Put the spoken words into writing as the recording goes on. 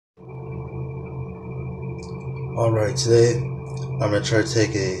Alright, today I'm going to try to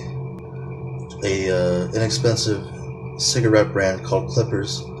take a inexpensive cigarette brand called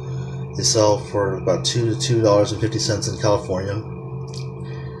Clippers. They sell for about $2 to $2.50 in California,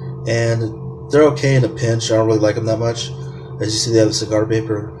 and they're okay in a pinch. I don't really like them that much. As you see, they have a cigar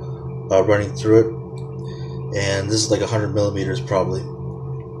paper running through it, and this is like 100 millimeters probably.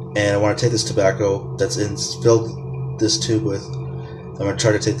 And I want to take this tobacco that's filled this tube with. I'm going to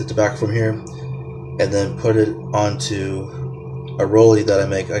try to take the tobacco from here and then put it onto a rollie that I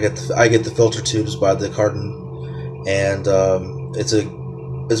make. I get the filter tubes by the carton, and it's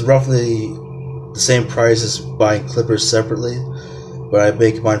roughly the same price as buying Clippers separately, but I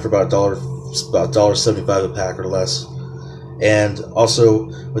make mine for about $1.75 a pack or less. And also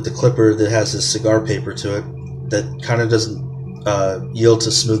with the Clipper, that has this cigar paper to it that kind of doesn't yield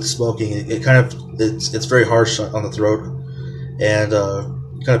to smooth smoking. It's very harsh on the throat, and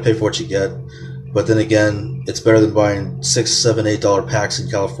you kind of pay for what you get. But then again, it's better than buying $6, $7, $8 packs in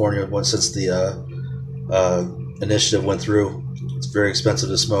California since the initiative went through. It's very expensive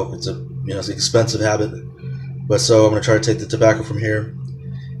to smoke. It's an expensive habit. But so I'm going to try to take the tobacco from here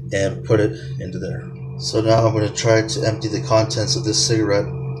and put it into there. So now I'm going to try to empty the contents of this cigarette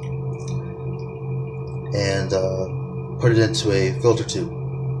and put it into a filter tube.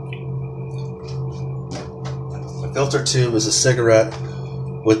 A filter tube is a cigarette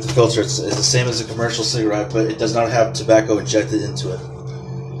with the filter. It's the same as a commercial cigarette, but it does not have tobacco injected into it.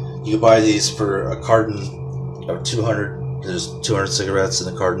 You can buy these for a carton of 200. There's 200 cigarettes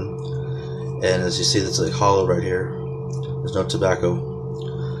in a carton, and as you see, it's like hollow right here. There's no tobacco,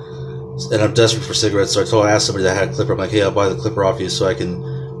 and I'm desperate for cigarettes, so I asked somebody that had a Clipper. I'm like, hey, I'll buy the Clipper off you so I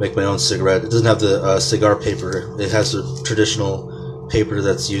can make my own cigarette. It doesn't have the cigar paper. It has the traditional paper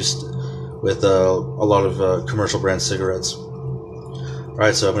that's used with a lot of commercial brand cigarettes.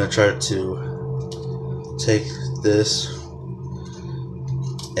 Alright, so I'm going to try to take this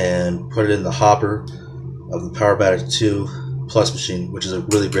and put it in the hopper of the Powermatic 2 Plus machine, which is a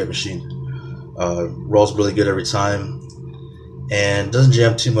really great machine. Rolls really good every time and doesn't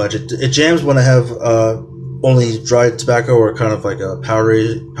jam too much. It jams when I have only dried tobacco or kind of like a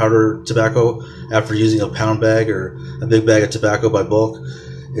powder tobacco after using a pound bag or a big bag of tobacco by bulk.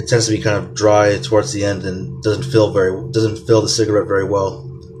 It tends to be kind of dry towards the end and doesn't fill the cigarette very well.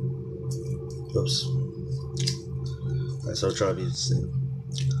 Oops. Alright, so I'll try to be the same.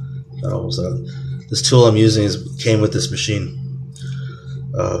 Got almost out. This tool I'm using came with this machine.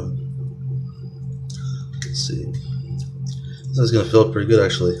 Let's see. This is going to feel pretty good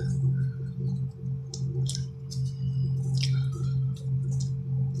actually.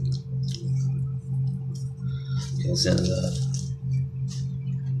 Can't stand that.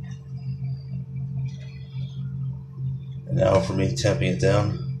 And now for me tamping it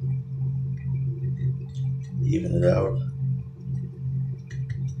down, even it out.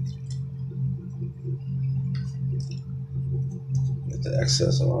 Get the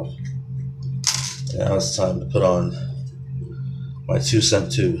excess off. And now it's time to put on my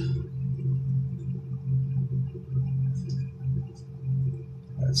 2-cent tube.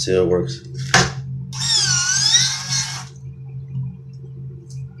 Let's see how it works.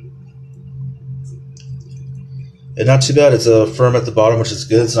 And not too bad. It's firm at the bottom, which is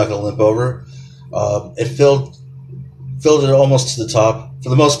good. It's not going to limp over. It filled it almost to the top for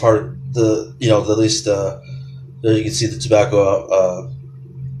the most part. At least there you can see the tobacco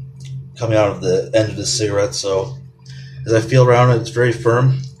coming out of the end of the cigarette. So as I feel around it, it's very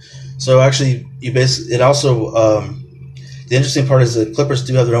firm. So actually, the interesting part is that Clippers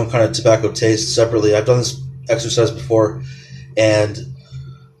do have their own kind of tobacco taste separately. I've done this exercise before, and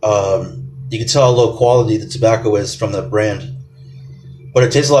you can tell how low quality the tobacco is from that brand. But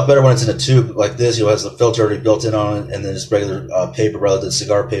it tastes a lot better when it's in a tube like this. It has the filter already built in on it, and then just regular paper rather than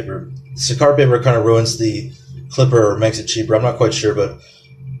cigar paper. Cigar paper kind of ruins the Clipper or makes it cheaper. I'm not quite sure, but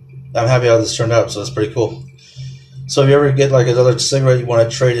I'm happy how this turned out, so it's pretty cool. So if you ever get like another cigarette, you want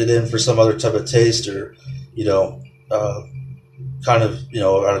to trade it in for some other type of taste, or out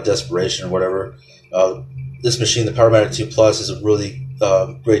of desperation or whatever, this machine, the Powermatic 2 Plus, is a really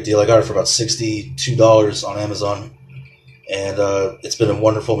great deal. I got it for about $62 on Amazon, and it's been a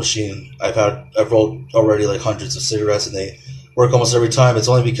wonderful machine. I've rolled already like hundreds of cigarettes, and they work almost every time. It's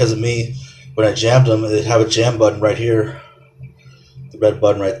only because of me. When I jammed them, they have a jam button right here, the red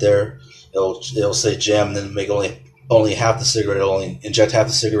button right there. It'll say jam, and then make only half the cigarette. It'll only inject half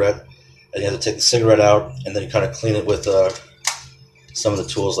the cigarette, and you have to take the cigarette out, and then you kind of clean it with some of the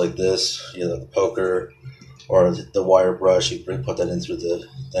tools like this, the poker or the wire brush. You can put that in through the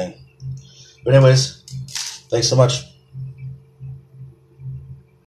thing. But anyways, thanks so much.